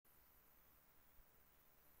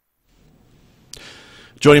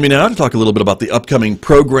Joining me now to talk a little bit about the upcoming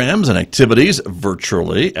programs and activities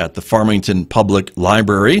virtually at the Farmington Public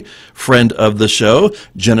Library. Friend of the show,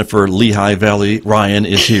 Jennifer Lehigh Valley Ryan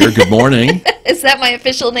is here. Good morning. Is that my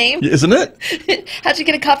official name? Isn't it? How'd you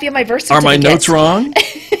get a copy of my birth certificate? Are my notes wrong?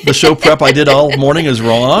 The show prep I did all morning is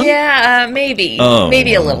wrong? Yeah, maybe. Oh,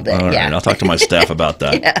 maybe a little bit, all right. yeah. I'll talk to my staff about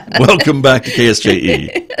that. Yeah. Welcome back to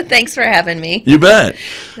KSJE. Thanks for having me. You bet.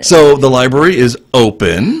 So the library is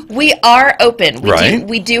open. We are open. Right.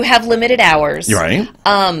 We do have limited hours. Right.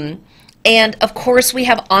 And, of course, we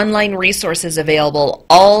have online resources available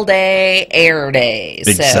all day, air day.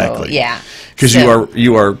 Exactly. So, yeah. Because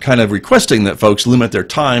you are kind of requesting that folks limit their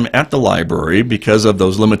time at the library because of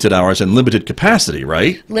those limited hours and limited capacity,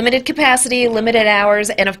 right? Limited capacity, limited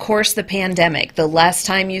hours, and, of course, the pandemic. The less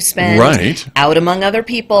time you spend out among other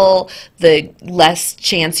people, the less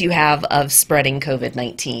chance you have of spreading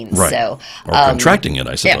COVID-19. Right. So, or contracting it,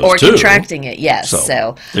 I suppose, or too. contracting it, yes.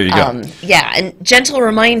 So there you go. Yeah, and gentle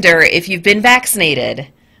reminder, if you've been vaccinated,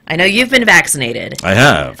 I know you've been vaccinated. I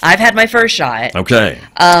have. I've had my first shot. Okay.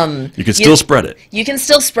 You can still spread it. You can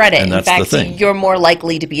still spread it. And that's the thing. You're more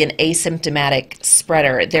likely to be an asymptomatic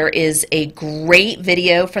spreader. There is a great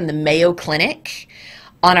video from the Mayo Clinic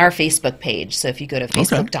on our Facebook page. So if you go to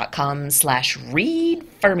facebook.com/read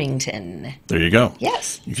Farmington. There you go.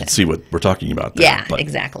 Yes. You can see what we're talking about there. Yeah,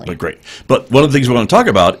 exactly. But great. But one of the things we want to talk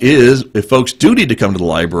about is if folks do need to come to the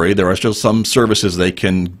library, there are still some services they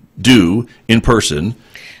can do in person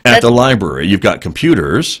at the library. You've got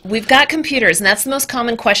computers. We've got computers, and that's the most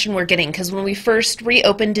common question we're getting, because when we first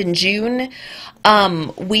reopened in June,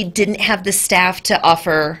 we didn't have the staff to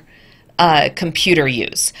offer computer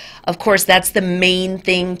use. Of course, that's the main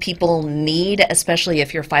thing people need, especially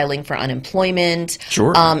if you're filing for unemployment.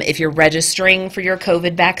 Sure. If you're registering for your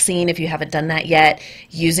COVID vaccine, if you haven't done that yet,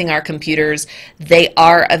 using our computers, they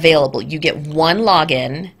are available. You get one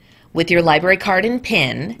login with your library card and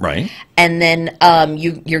PIN. Right. And then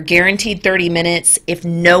you're guaranteed 30 minutes. If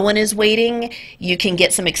no one is waiting, you can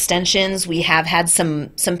get some extensions. We have had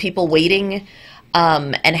some people waiting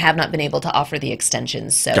and have not been able to offer the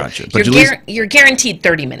extensions. So gotcha. But you're guaranteed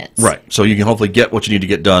 30 minutes. Right. So you can hopefully get what you need to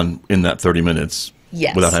get done in that 30 minutes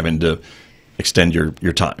without having to extend your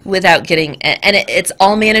time. Without getting, and it's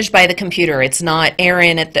all managed by the computer. It's not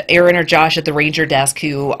Aaron or Josh at the Ranger desk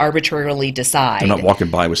who arbitrarily decide. They're not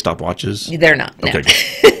walking by with stopwatches? They're not. No. Okay,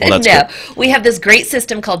 good. Well, that's no. good. We have this great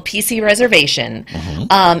system called PC reservation.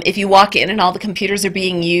 If you walk in and all the computers are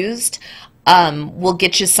being used, we'll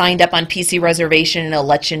get you signed up on PC reservation, and it'll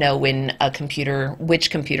let you know when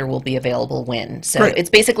which computer will be available when. So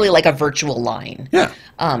it's basically like a virtual line. Yeah.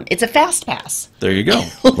 It's a fast pass. There you go.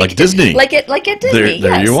 Like Disney. Like at Disney.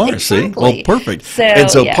 There you are. Exactly. See? Well, perfect.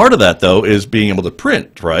 So part of that, though, is being able to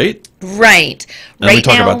print, right? Right. Let me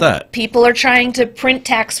talk about that. People are trying to print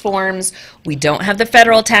tax forms. We don't have the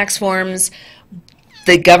federal tax forms.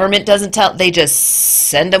 The government doesn't tell, they just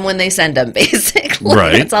send them when they send them, basically.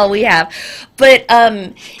 Right. That's all we have. But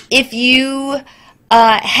if you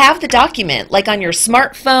have the document, like on your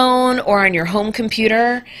smartphone or on your home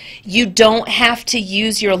computer, you don't have to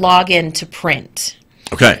use your login to print.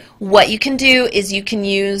 Okay. What you can do is you can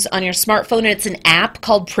use on your smartphone, it's an app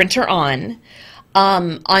called Printer On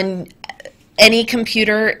any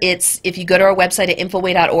computer. If you go to our website at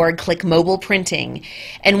infoway.org, click mobile printing,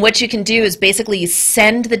 and what you can do is basically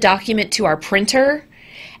send the document to our printer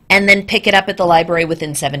and then pick it up at the library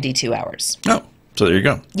within 72 hours. Oh, so there you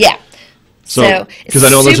go. Yeah. So it's I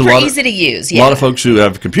know there's super easy to use. A lot of folks who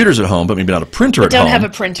have computers at home, but maybe not a printer at home. Don't have a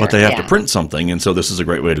printer, but they have to print something, and so this is a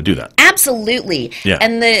great way to do that. Absolutely. Yeah.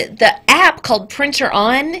 And the app called Printer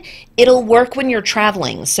On, it'll work when you're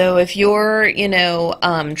traveling. So if you're,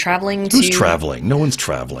 traveling to... Who's traveling? No one's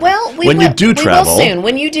traveling. Well, when you do travel... We will soon.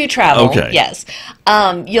 When you do travel, okay. Yes.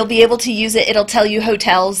 You'll be able to use it. It'll tell you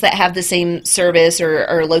hotels that have the same service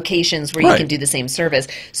or locations where you can do the same service.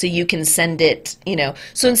 So you can send it,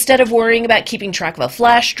 So instead of worrying about keeping track of a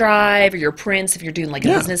flash drive or your prints, if you're doing like a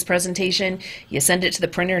business presentation, you send it to the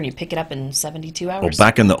printer and you pick it up in 72 hours. Well,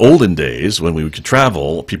 back in the olden days when we could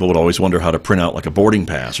travel, people would always wonder how to print out like a boarding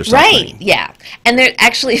pass or something. Right, yeah. And there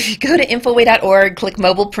actually, if you go to infoway.org, click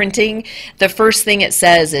mobile printing, the first thing it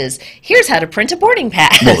says is, here's how to print a boarding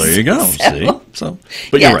pass. Well, there you go.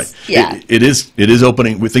 But you're right. Yeah. It is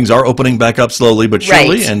opening. Things are opening back up slowly but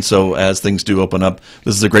surely, right. And so as things do open up,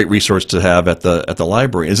 this is a great resource to have at the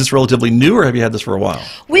library. Is this relatively new, or have you had this for a while?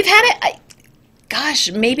 We've had it,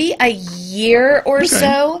 maybe a year or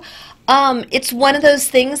so. It's one of those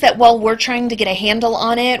things that while we're trying to get a handle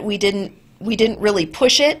on it, we didn't we didn't really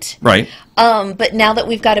push it. Right. But now that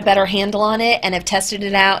we've got a better handle on it and have tested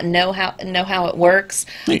it out and know how it works,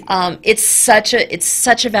 it's such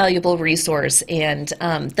a valuable resource. And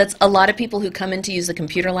that's a lot of people who come in to use the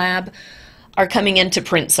computer lab are coming in to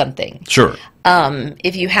print something. Sure.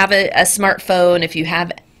 If you have a smartphone, if you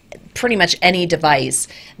have pretty much any device,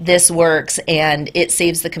 this works, and it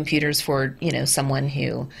saves the computers for someone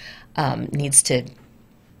who needs to.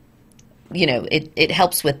 It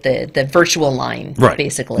helps with the virtual line, right.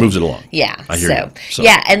 basically. Moves it along. Yeah. I hear you. So.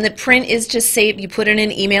 Yeah, and the print is just saved. You put in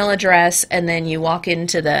an email address, and then you walk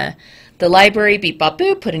into the library, beep, bop,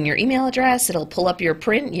 boop, put in your email address. It'll pull up your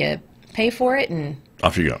print. You pay for it, and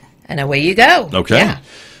off you go. And away you go. Okay. Yeah.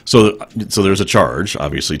 So there's a charge,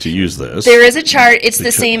 obviously, to use this. There is a charge. It's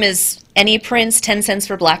the same as any prints, 10 cents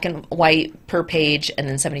for black and white per page, and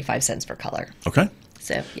then 75 cents for color. Okay.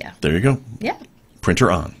 So, yeah. There you go. Yeah. Printer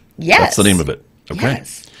on. Yes. That's the name of it. Okay.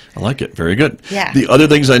 Yes. I like it. Very good. Yeah. The other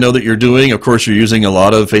things I know that you're doing, of course, you're using a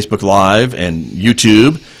lot of Facebook Live and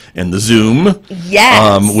YouTube and the Zoom.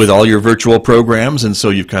 Yes. With all your virtual programs, and so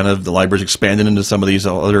you've the library's expanded into some of these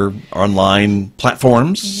other online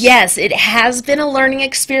platforms. Yes, it has been a learning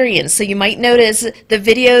experience. So you might notice the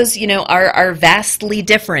videos, are vastly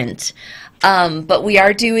different. But we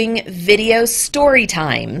are doing video story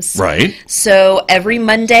times. Right. So every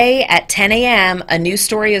Monday at 10 a.m., a new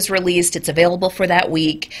story is released. It's available for that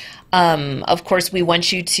week. Of course, we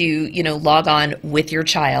want you to, log on with your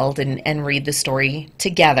child and read the story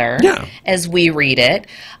together as we read it.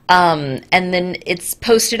 And then it's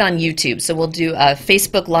posted on YouTube. So we'll do a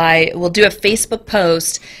Facebook Live, we'll do a Facebook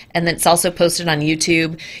post, and then it's also posted on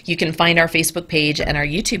YouTube. You can find our Facebook page and our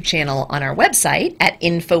YouTube channel on our website at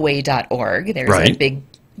infoway.org. There's a big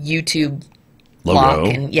YouTube logo.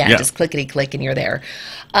 And just clickety-click and you're there.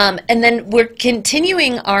 And then we're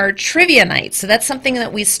continuing our trivia night. So that's something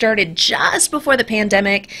that we started just before the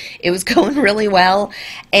pandemic. It was going really well.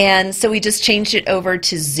 And so we just changed it over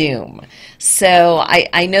to Zoom. So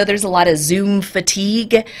I know there's a lot of Zoom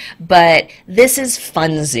fatigue, but this is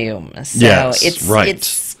fun Zoom. So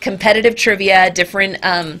it's competitive trivia, different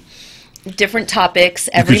topics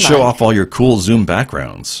every month. You could show off all your cool Zoom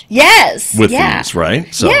backgrounds. Yes. With these,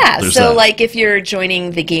 right? So like if you're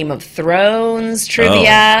joining the Game of Thrones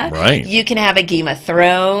trivia, you can have a Game of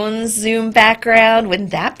Thrones Zoom background. Wouldn't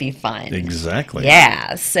that be fun? Exactly.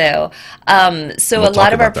 Yeah. So a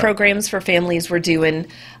lot of our programs for families we're doing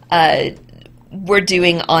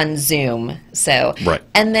on Zoom. So,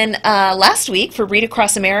 and then last week for Read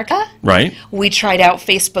Across America, we tried out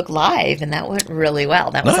Facebook Live, and that went really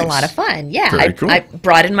well. That was a lot of fun. Yeah, Very cool. I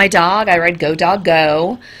brought in my dog. I read Go Dog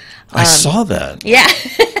Go. I saw that. Yeah.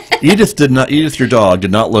 Edith, your dog,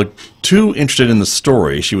 did not look too interested in the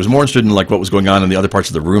story. She was more interested in what was going on in the other parts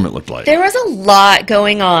of the room, it looked like. There was a lot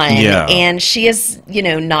going on, and she is,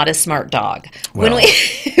 not a smart dog. Well,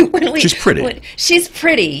 she's pretty. She's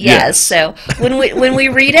pretty, yes. So when we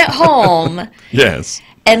read at home,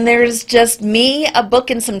 and there's just me, a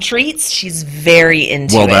book, and some treats, she's very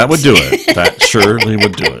into it. Well, that would do it. That surely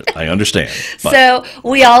would do it. I understand. But. So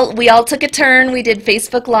we all took a turn. We did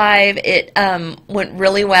Facebook Live. It went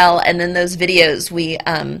really well, and then those videos we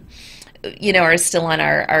are still on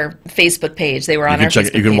our Facebook page. They were on our Facebook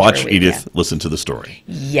page. You can watch Edith listen to the story.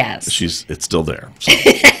 Yes. It's still there. So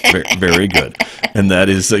very, very good. And that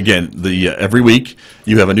is, again, every week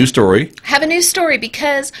you have a new story. Have a new story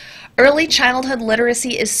because early childhood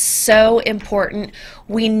literacy is so important.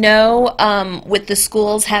 We know with the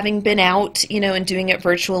schools having been out, and doing it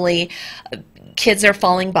virtually, kids are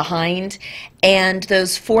falling behind. And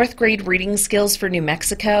those 4th grade reading skills for New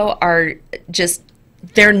Mexico are just,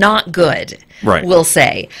 they're not good, we'll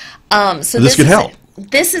say. So this could help.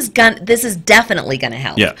 This is definitely going to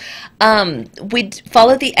help. Yeah. We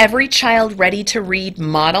follow the Every Child Ready to Read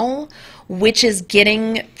model, which is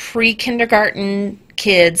getting pre-kindergarten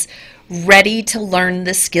kids ready to learn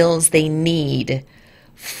the skills they need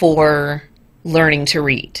for learning to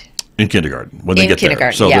read. In kindergarten, when they get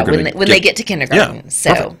there. So when they get to kindergarten. Yeah,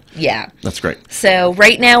 so, perfect. That's great. So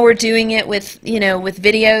right now we're doing it with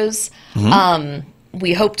videos. Mm-hmm.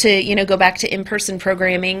 We hope to, go back to in-person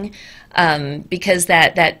programming because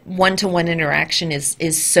that one-to-one interaction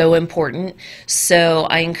is so important. So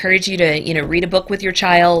I encourage you to, read a book with your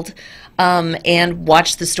child and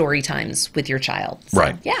watch the story times with your child.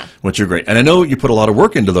 So, yeah. Which are great. And I know you put a lot of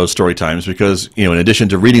work into those story times because, in addition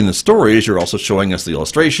to reading the stories, you're also showing us the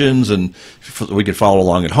illustrations, and we can follow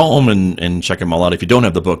along at home and check them all out if you don't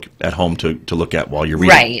have the book at home to look at while you're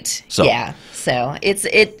reading. Right. So, yeah. So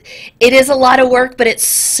it is a lot of work, but it's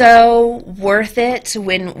so worth it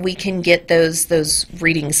when we can get those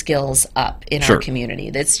reading skills up in our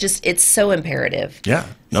community. It's so imperative. Yeah.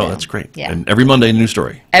 No, that's great. Yeah. And every Monday, a new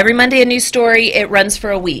story. Every Monday, a new story. It runs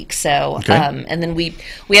for a week. So, and then we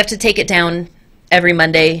have to take it down every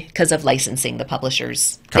Monday because of licensing. The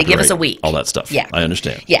publishers, they give us a week. All that stuff. Yeah. I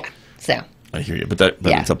understand. Yeah. So. I hear you, but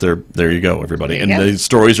it's up there. There you go, everybody. There you and the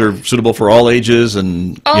stories are suitable for all ages,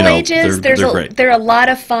 and all ages. They're great. They're a lot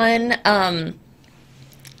of fun.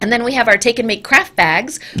 And then we have our Take and Make craft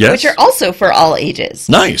bags, which are also for all ages.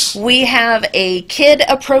 Nice. We have a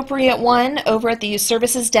kid-appropriate one over at the Youth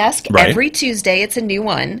Services Desk every Tuesday. It's a new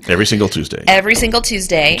one. Every single Tuesday. Every single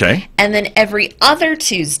Tuesday. Okay. And then every other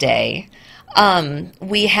Tuesday,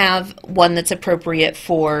 we have one that's appropriate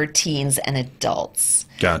for teens and adults.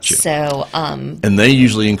 Gotcha. So, and they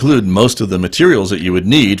usually include most of the materials that you would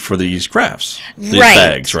need for these crafts. These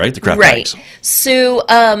bags, right? The craft bags. So,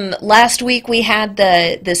 last week we had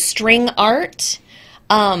the string art,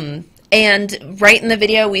 and right in the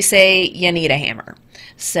video we say you need a hammer.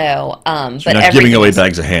 So, but you're not giving away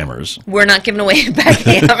bags of hammers. We're not giving away bag of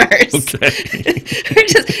hammers. Okay. We're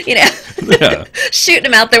just, shooting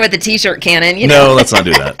them out there with a T-shirt cannon. No, let's not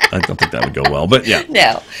do that. I don't think that would go well. But yeah.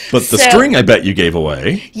 No. But the string, I bet you gave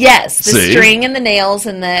away. Yes, the string and the nails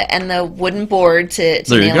and the wooden board to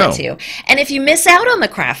nail it to. And if you miss out on the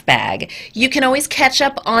craft bag, you can always catch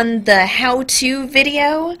up on the how-to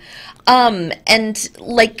video. And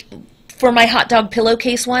like, for my hot dog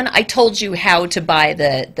pillowcase one, I told you how to buy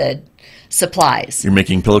the supplies. You're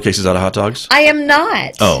making pillowcases out of hot dogs? I am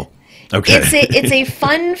not. Oh, okay. It's a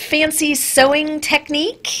fun, fancy sewing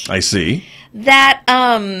technique. I see. That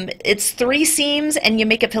it's 3 seams and you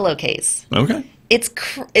make a pillowcase. Okay. It's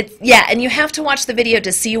and you have to watch the video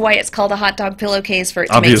to see why it's called a hot dog pillowcase for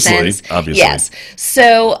it to make sense. Obviously. Yes.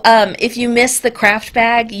 So if you miss the craft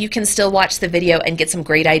bag, you can still watch the video and get some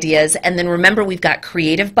great ideas. And then remember, we've got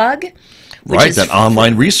Creative Bug. Right, that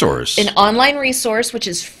online resource. An online resource which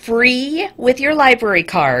is free with your library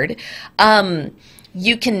card.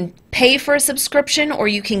 You can pay for a subscription or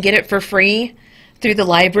you can get it for free through the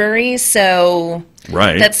library. So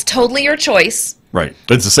that's totally your choice. Right.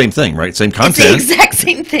 But it's the same thing, right? Same content. It's the exact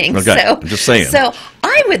same thing. Okay. So, I'm just saying. So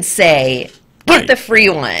I would say get the free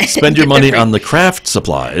one. Spend your money on the craft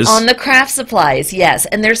supplies. On the craft supplies, yes.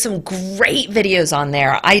 And there's some great videos on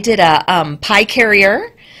there. I did a pie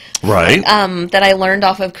carrier. Right. That I learned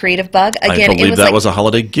off of Creative Bug. Again, I believe that was a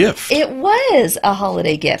holiday gift. It was a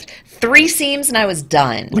holiday gift. 3 seams and I was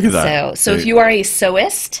done. Look at that. So if you are a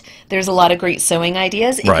sewist, there's a lot of great sewing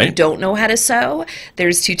ideas. If you don't know how to sew,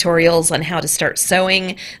 there's tutorials on how to start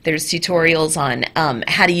sewing. There's tutorials on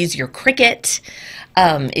how to use your Cricut.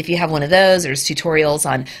 If you have one of those, there's tutorials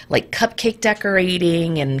on like cupcake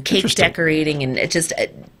decorating and cake decorating, and it just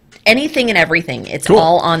anything and everything. It's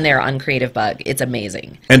all on there on Creative Bug. It's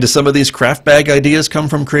amazing. And do some of these craft bag ideas come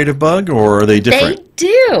from Creative Bug, or are they different? They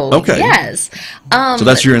do. Okay. Yes. So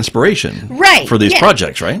that's your inspiration, for these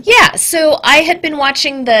projects, right? Yeah. So I had been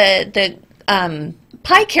watching the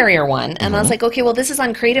pie carrier one, and I was like, okay, well, this is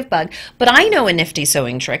on Creative Bug, but I know a nifty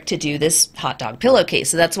sewing trick to do this hot dog pillowcase,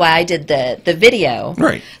 so that's why I did the video,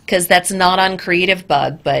 right? Because that's not on Creative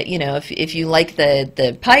Bug, but you know, if you like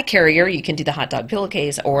the pie carrier, you can do the hot dog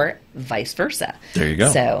pillowcase, or vice versa. There you go.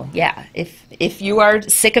 So yeah, if you are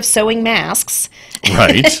sick of sewing masks,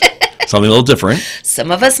 right? Something a little different. Some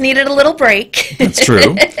of us needed a little break. That's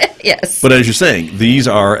true. Yes. But as you're saying, these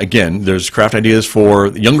are, again, there's craft ideas for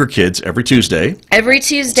younger kids every Tuesday. Every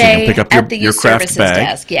Tuesday, so you can pick up at the your Youth craft Services bag,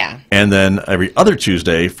 Desk, yeah. And then every other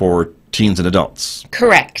Tuesday for teens and adults.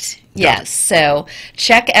 Correct. Yes. So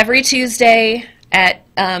check every Tuesday at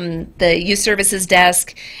the Youth Services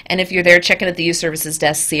Desk, and if you're there, check it at the Youth Services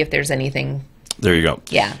Desk, see if there's anything. There you go.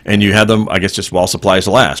 Yeah. And you have them, I guess, just while supplies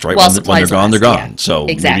last, right? When they're gone, they're gone. Yeah. So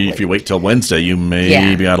maybe if you wait till Wednesday, you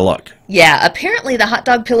may be out of luck. Yeah. Apparently, the hot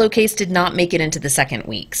dog pillowcase did not make it into the second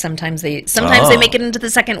week. Sometimes they make it into the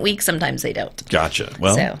second week. Sometimes they don't. Gotcha.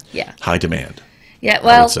 Well, so, yeah. High demand. Yeah.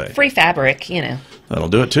 Well, free fabric, you know. That'll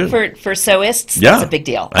do it too. For sewists, that's a big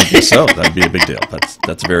deal. I guess so. That'd be a big deal.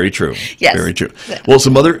 That's very true. Yes. Very true. Well,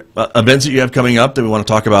 some other events that you have coming up that we want to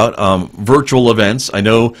talk about, virtual events. I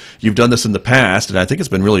know you've done this in the past, and I think it's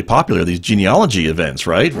been really popular, these genealogy events,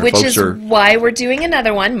 right? Where Which is why we're doing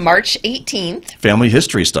another one, March 18th. Family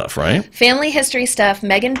history stuff, right? Family history stuff.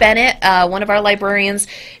 Megan Bennett, one of our librarians,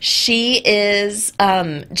 she is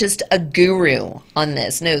just a guru on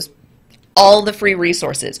this, knows all the free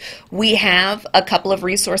resources. We have a couple of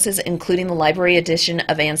resources, including the library edition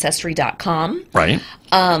of Ancestry.com. Right.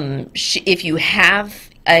 If you have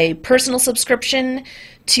a personal subscription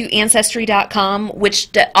to Ancestry.com, which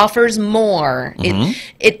offers more.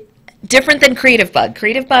 It different than Creative Bug.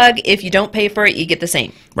 Creative Bug, if you don't pay for it, you get the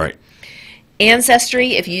same. Right.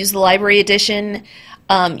 Ancestry, if you use the library edition,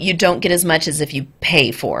 you don't get as much as if you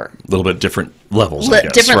pay for. A little bit different levels, I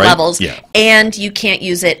guess, different right? levels, yeah. And you can't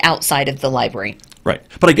use it outside of the library. Right.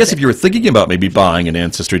 But I guess if you were thinking about maybe buying an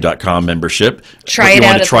Ancestry.com membership, you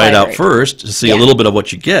want to try it out first to see a little bit of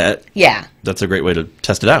what you get. Yeah. That's a great way to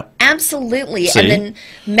test it out. Absolutely. See? And then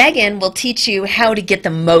Megan will teach you how to get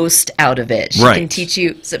the most out of it. She can teach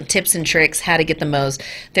you some tips and tricks how to get the most.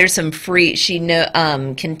 There's some free, she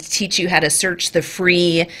can teach you how to search the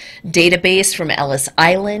free database from Ellis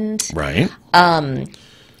Island. Right.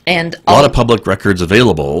 And a lot of public records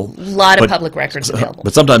available. A lot of public records available.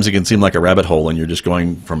 But sometimes it can seem like a rabbit hole, and you're just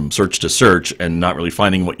going from search to search and not really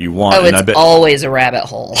finding what you want. Oh, and it's always a rabbit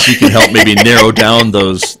hole. She can help maybe narrow down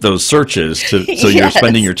those searches so you're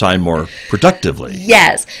spending your time more productively.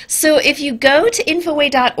 Yes. So if you go to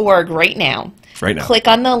infoway.org right now, click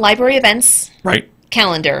on the library events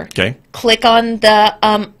calendar. Okay. Click on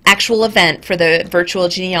the actual event for the virtual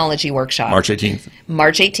genealogy workshop. March 18th.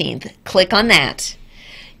 March 18th. Click on that.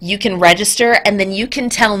 You can register, and then you can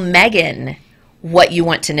tell Megan what you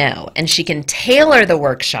want to know, and she can tailor the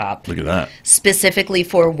workshop. Look at that. Specifically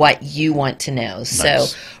for what you want to know. Nice. So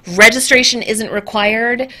registration isn't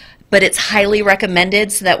required, but it's highly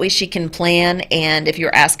recommended so that way she can plan, and if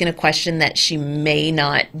you're asking a question that she may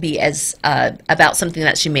not be as about something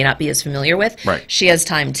that she may not be as familiar with, she has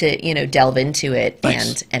time to delve into it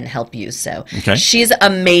and help you. So she's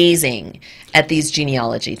amazing at these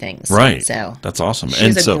genealogy things. Right. So that's awesome.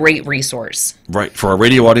 She's a great resource. Right. For our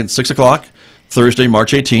radio audience, 6 o'clock, Thursday,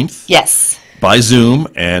 March 18th. Yes. By Zoom.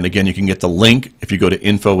 And again, you can get the link if you go to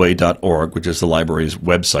infoway.org, which is the library's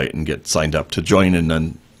website, and get signed up to join and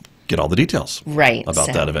then get all the details about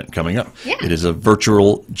that event coming up. Yeah. It is a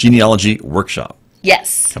virtual genealogy workshop.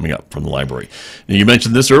 Yes. Coming up from the library. And you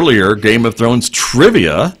mentioned this earlier, Game of Thrones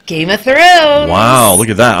trivia. Game of Thrones. Wow, look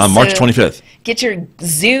at that, on March 25th. Get your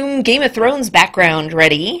Zoom Game of Thrones background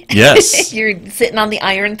ready. Yes. You're sitting on the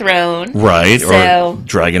Iron Throne. Right, or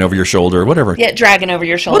dragging over your shoulder, whatever. Yeah, dragging over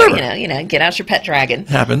your shoulder. Whatever. Get out your pet dragon.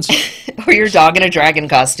 Happens. Or your dog in a dragon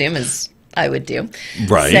costume, as I would do.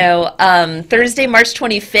 Right. So Thursday, March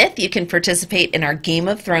 25th, you can participate in our Game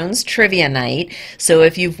of Thrones trivia night. So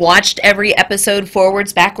if you've watched every episode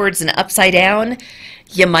forwards, backwards, and upside down,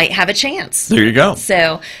 you might have a chance. There you go.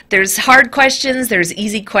 So there's hard questions, there's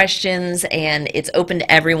easy questions, and it's open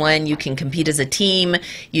to everyone. You can compete as a team.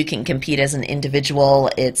 You can compete as an individual.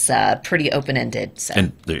 It's pretty open-ended. So.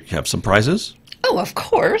 And you have some prizes? Oh, of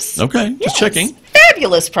course. Okay, just checking.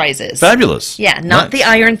 Fabulous prizes. Fabulous. Yeah, not the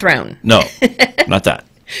Iron Throne. No, not that.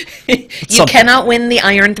 You cannot win the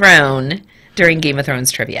Iron Throne during Game of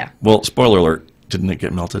Thrones trivia. Well, spoiler alert, didn't it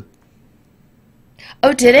get melted?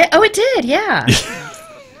 Oh, did it? Oh, it did, yeah.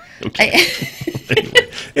 Okay.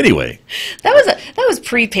 Anyway. That was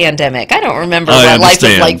pre-pandemic. I don't remember what life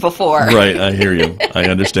was like before. Right, I hear you. I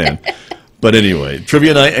understand. But anyway,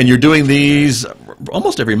 trivia night, and you're doing these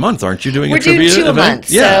almost every month, aren't you? Doing We're a trivia doing 2 event? a month,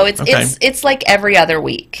 so it's like every other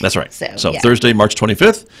week. That's right. So Thursday, March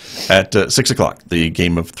 25th at 6 o'clock, the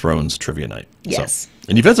Game of Thrones trivia night. Yes. So,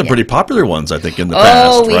 and you've had some pretty popular ones, I think, in the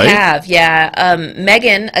past, Oh, we right? have, yeah.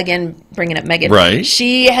 Megan, again, bringing up Megan. Right.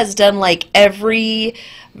 She has done like every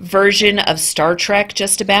version of Star Trek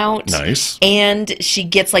just about. Nice. And she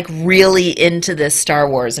gets like really into this Star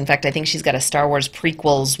Wars. In fact, I think she's got a Star Wars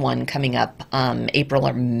prequels one coming up April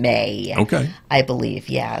or May. Okay. I believe,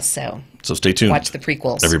 yeah. So stay tuned. Watch the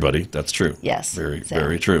prequels. Everybody, that's true. Yes.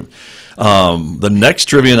 Very true. The next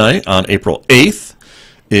trivia night on April 8th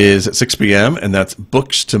is at 6 p.m., and that's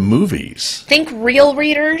Books to Movies. Think Real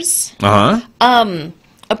Readers. Uh-huh.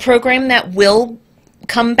 A program that will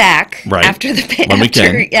come back after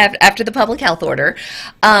the public health order.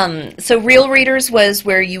 So Real Readers was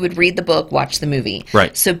where you would read the book, watch the movie.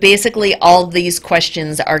 Right. So basically all these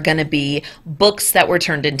questions are going to be books that were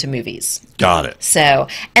turned into movies. Got it. So,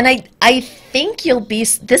 and I think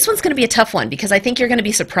this one's going to be a tough one because I think you're going to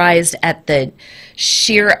be surprised at the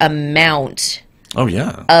sheer amount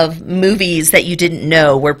of movies that you didn't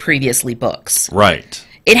know were previously books. Right.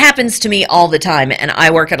 It happens to me all the time, and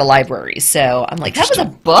I work at a library, so I'm like, that was a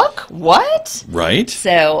book? What? Right.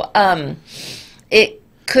 So it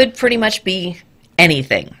could pretty much be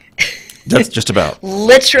anything. That's just about.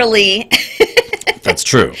 Literally. That's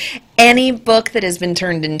true. Any book that has been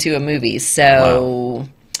turned into a movie, so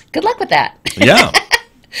good luck with that. Yeah.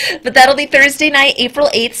 But that'll be Thursday night, April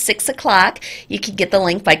 8th, 6 o'clock. You can get the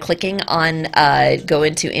link by clicking on, go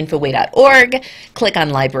into infoway.org, click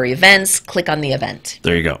on library events, click on the event.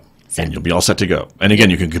 There you go. So. And you'll be all set to go. And again,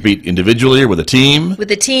 you can compete individually or with a team. With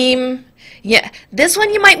a team. Yeah. This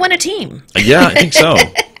one you might want a team. Yeah, I think so.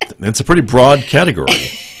 It's a pretty broad category.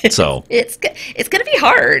 So it's going to be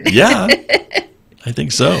hard. Yeah. I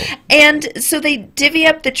think so. And so they divvy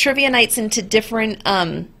up the trivia nights into different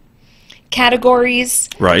categories.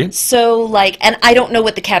 Right. So, like, and I don't know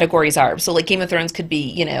what the categories are. So, like, Game of Thrones could be,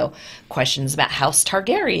 you know, questions about House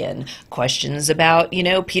Targaryen, questions about, you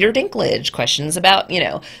know, Peter Dinklage, questions about, you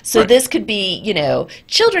know. So this could be, you know,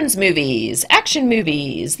 children's movies, action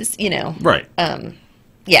movies, this, you know. Right.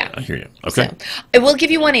 Yeah. I hear you. Okay. So, I will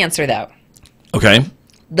give you one answer, though. Okay.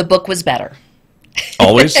 The book was better.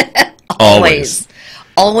 Always? Always.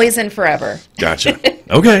 Always and forever. Gotcha.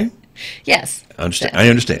 Okay. Yes. I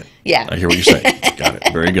understand. Yeah. I hear what you're saying. Got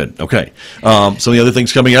it. Very good. Okay. Some of the other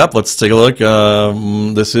things coming up. Let's take a look.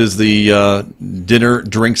 This is the Dinner,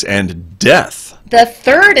 Drinks, and Death. The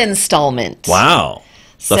third installment. Wow.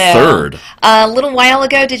 The third. A little while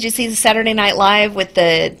ago, did you see the Saturday Night Live with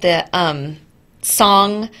the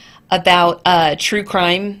song about true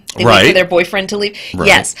crime? They wait for their boyfriend to leave. Right.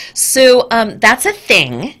 Yes. So that's a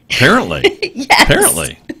thing. Apparently. Yes.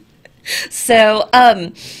 Apparently. So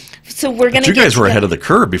so we're going to. You guys were ahead of the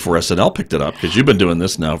curve before SNL picked it up because you've been doing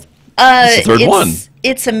this now. This is the third one.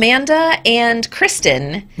 It's Amanda and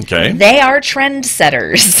Kristen. Okay. They are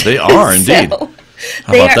trendsetters. They are indeed.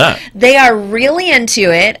 How about that? They are really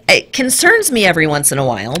into it. It concerns me every once in a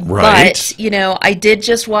while. Right. But, you know, I did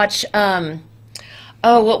just watch,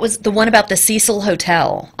 what was the one about the Cecil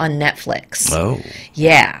Hotel on Netflix? Oh.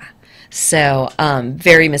 Yeah. So,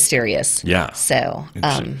 very mysterious. Yeah. So,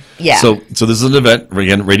 yeah. So this is an event,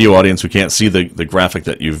 again, radio audience who can't see the graphic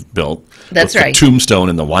that you've built. That's with right. The tombstone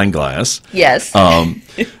in the wine glass. Yes.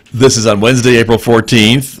 This is on Wednesday, April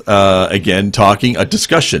 14th. Again, talking, a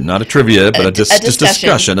discussion, not a trivia, but a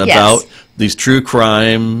discussion about these true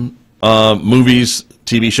crime movies,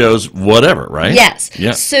 TV shows, whatever, right? Yes.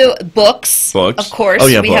 Yeah. So books, of course. Oh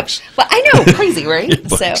yeah, books. Well, I know, crazy, right?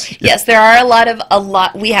 Yeah, so yes, there are a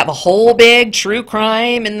lot. We have a whole big true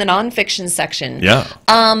crime in the nonfiction section. Yeah.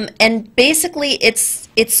 And basically, it's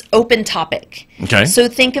open topic. Okay. So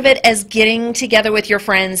think of it as getting together with your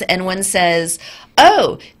friends, and one says,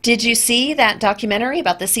 "Oh, did you see that documentary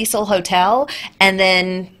about the Cecil Hotel?" And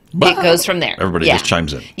then it goes from there. Everybody just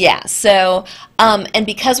chimes in. Yeah. So, and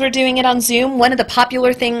because we're doing it on Zoom, one of the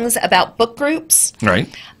popular things about book groups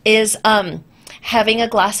is having a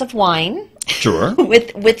glass of wine. Sure.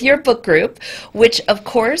 with your book group, which of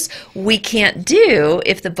course we can't do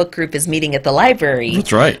if the book group is meeting at the library.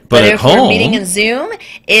 That's right. But at if home, we're meeting in Zoom,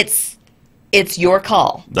 it's your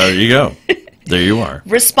call. There you go. There you are.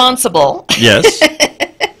 Responsible. Yes.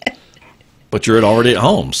 But you're already at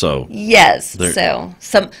home, so yes. So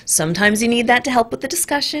sometimes you need that to help with the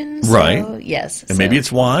discussion. So, right. Yes. And maybe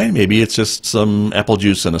it's wine. Maybe it's just some apple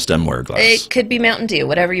juice in a stemware glass. It could be Mountain Dew,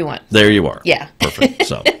 whatever you want. There you are. Yeah. Perfect.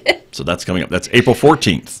 So that's coming up. That's April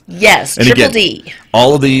 14th. Yes. And Triple again, D.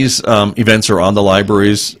 All of these events are on the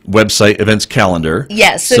library's website events calendar.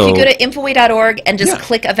 Yes. So if you go to infoway.org and just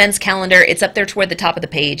click events calendar, it's up there toward the top of the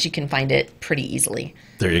page. You can find it pretty easily.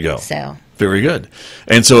 There you go. So. Very good.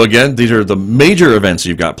 And so again, these are the major events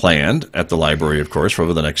you've got planned at the library, of course, for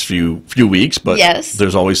over the next few weeks. But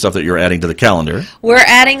there's always stuff that you're adding to the calendar. We're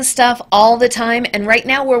adding stuff all the time, and right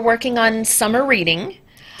now we're working on summer reading.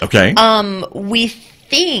 Okay. We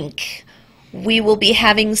think we will be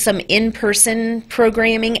having some in-person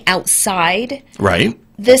programming outside. Right.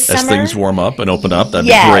 This summer. As things warm up and open up, that'd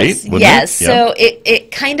be great, wouldn't it? So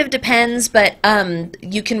it kind of depends, but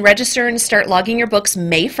you can register and start logging your books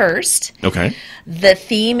May 1st. Okay. The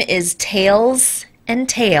theme is Tales and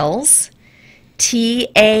Tales,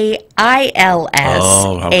 T-A-I-L-S.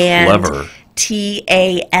 Oh, how and clever.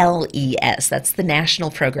 T-A-L-E-S. That's the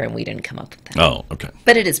national program. We didn't come up with that. Oh, okay.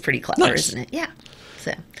 But it is pretty clever, Nice. isn't it? Yeah.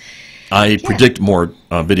 So. I predict more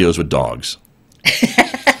videos with dogs.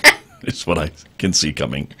 It's what I can see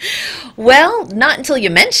coming. Well, not until you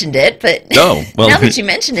mentioned it, but well, now that you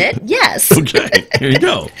mention it, yes. Okay, here you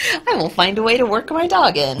go. I will find a way to work my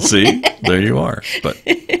dog in. See, there you are. But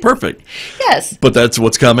perfect. Yes. But that's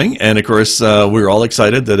what's coming, and of course, we're all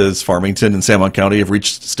excited that as Farmington and San Juan County have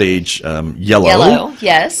reached stage yellow. Yellow,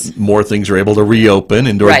 yes. More things are able to reopen,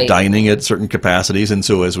 indoor Right. dining at certain capacities, and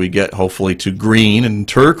so as we get hopefully to green and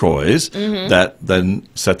turquoise, that then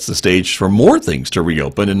sets the stage for more things to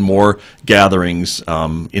reopen and more gatherings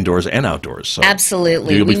indoors and outdoors. So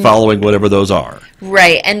Absolutely. you'll be following whatever those are.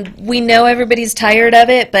 Right, and we know everybody's tired of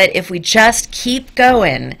it, but if we just keep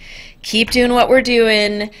going, keep doing what we're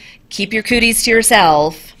doing, keep your cooties to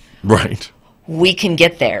yourself, Right. we can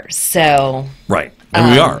get there. So Right.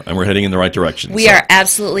 And we are, and we're heading in the right direction. We are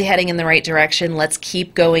absolutely heading in the right direction. Let's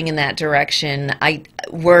keep going in that direction.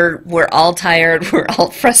 We're all tired. We're all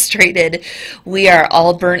frustrated. We are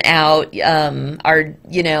all burnt out.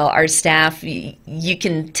 Our staff, you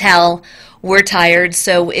can tell we're tired.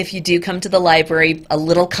 So if you do come to the library, a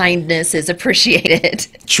little kindness is appreciated.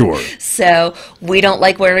 Sure. So we don't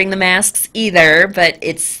like wearing the masks either, but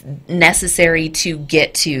it's necessary to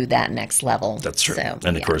get to that next level. That's true. So,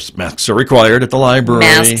 and of course, masks are required at the library.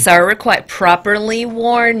 Masks are required. Properly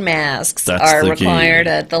worn masks are required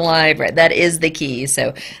at the library. That is the key.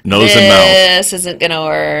 So nose and mouth. This isn't going to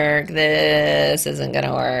work. This isn't going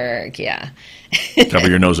to work. Yeah. Cover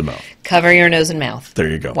your nose and mouth. Cover your nose and mouth. There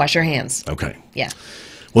you go. Wash your hands. Okay. Yeah.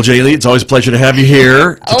 Well, Jaylee, it's always a pleasure to have you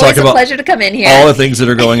here to Always talk about a pleasure to come in here. all the things that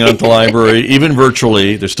are going on at the library, even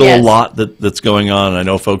virtually. There's still a lot that's going on, and I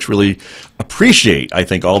know folks really appreciate, I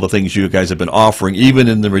think, all the things you guys have been offering, even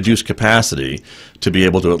in the reduced capacity, to be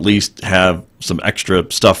able to at least have some extra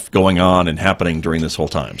stuff going on and happening during this whole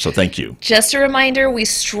time. So thank you. Just a reminder, we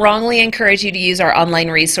strongly encourage you to use our online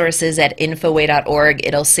resources at infoway.org.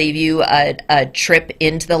 It'll save you a trip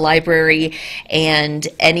into the library, and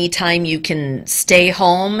anytime you can stay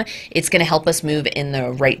home, it's going to help us move in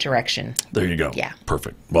the right direction. There you go. Yeah.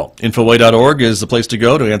 Perfect. Well, infoway.org is the place to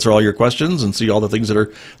go to answer all your questions and see all the things that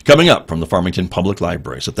are coming up from the Farmington Public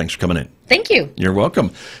Library. So thanks for coming in. Thank you. You're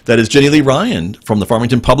welcome. That is Jenny Lee Ryan from the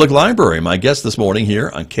Farmington Public Library, my guest this morning here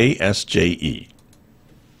on KSJE.